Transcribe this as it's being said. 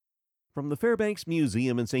From the Fairbanks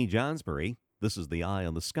Museum in St. Johnsbury, this is the Eye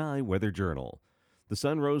on the Sky Weather Journal. The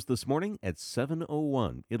sun rose this morning at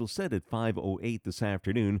 7:01. It'll set at 5:08 this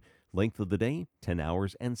afternoon. Length of the day, 10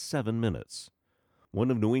 hours and 7 minutes.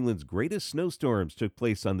 One of New England's greatest snowstorms took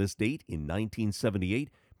place on this date in 1978,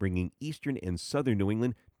 bringing eastern and southern New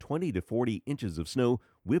England 20 to 40 inches of snow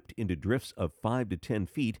whipped into drifts of 5 to 10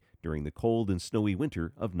 feet during the cold and snowy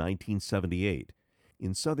winter of 1978.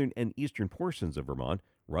 In southern and eastern portions of Vermont,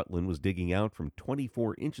 Rutland was digging out from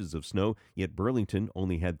 24 inches of snow, yet Burlington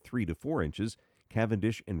only had 3 to 4 inches.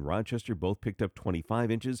 Cavendish and Rochester both picked up 25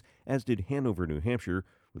 inches, as did Hanover, New Hampshire,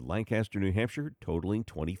 with Lancaster, New Hampshire totaling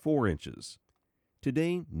 24 inches.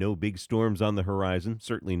 Today, no big storms on the horizon,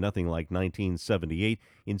 certainly nothing like 1978.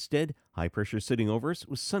 Instead, high pressure sitting over us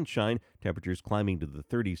with sunshine, temperatures climbing to the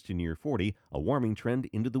 30s to near 40, a warming trend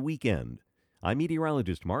into the weekend. I'm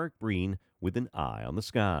meteorologist Mark Breen with an eye on the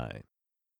sky.